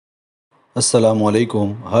Assalamu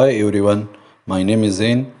alaikum. Hi everyone. My name is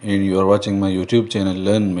Zain and you are watching my YouTube channel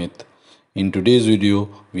Learn Math. In today's video,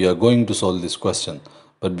 we are going to solve this question.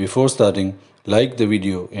 But before starting, like the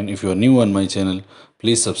video and if you are new on my channel,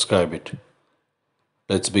 please subscribe it.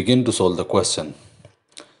 Let's begin to solve the question.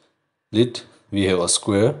 Let we have a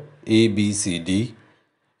square ABCD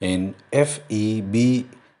and FEB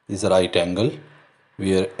is a right angle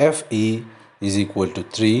where FE is equal to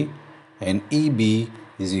 3 and EB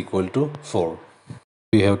is equal to 4.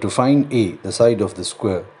 We have to find A, the side of the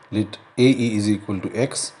square. Let AE is equal to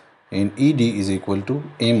x and ED is equal to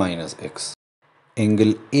A minus x.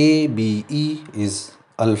 Angle ABE is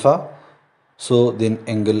alpha, so then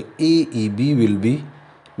angle AEB will be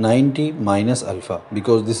 90 minus alpha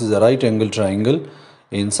because this is a right angle triangle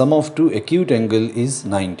and sum of two acute angle is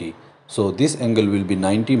 90. So this angle will be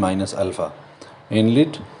 90 minus alpha and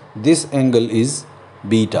let this angle is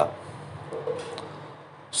beta.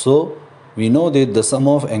 So we know that the sum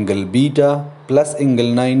of angle beta plus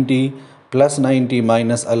angle 90 plus 90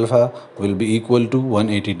 minus alpha will be equal to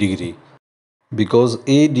 180 degree. Because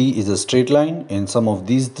AD is a straight line and sum of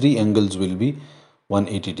these three angles will be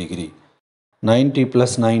 180 degree. 90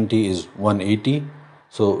 plus 90 is 180.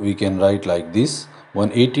 So we can write like this.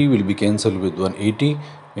 180 will be cancelled with 180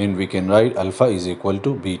 and we can write alpha is equal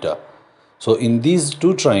to beta. So in these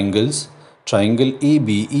two triangles, triangle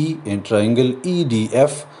ABE and triangle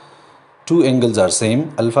EDF, two angles are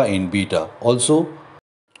same, alpha and beta. Also,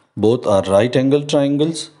 both are right angle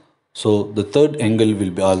triangles. So the third angle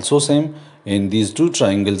will be also same and these two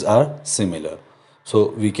triangles are similar. So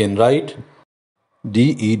we can write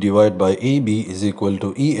DE divided by AB is equal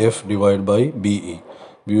to EF divided by BE.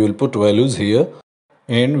 We will put values here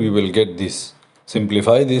and we will get this.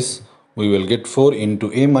 Simplify this. We will get 4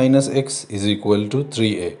 into A minus X is equal to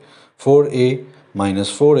 3A. 4A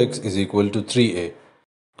minus 4X is equal to 3A.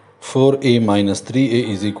 4A minus 3A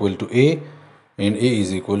is equal to A and A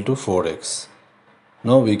is equal to 4X.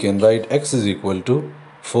 Now we can write X is equal to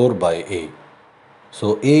 4 by A.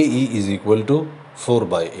 So AE is equal to 4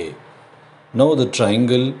 by A. Now the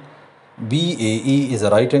triangle BAE is a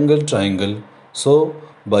right angle triangle. So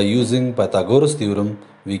by using Pythagoras theorem,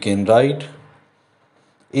 we can write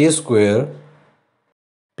A square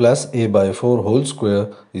plus A by 4 whole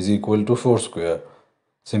square is equal to 4 square.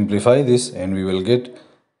 Simplify this and we will get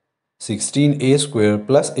 16A square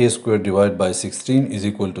plus A square divided by 16 is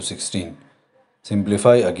equal to 16.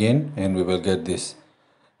 Simplify again and we will get this.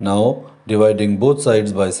 Now dividing both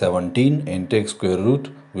sides by 17 and take square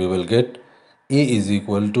root, we will get A is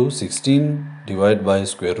equal to 16 divided by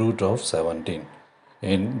square root of 17.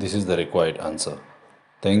 And this is the required answer.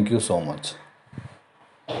 Thank you so much.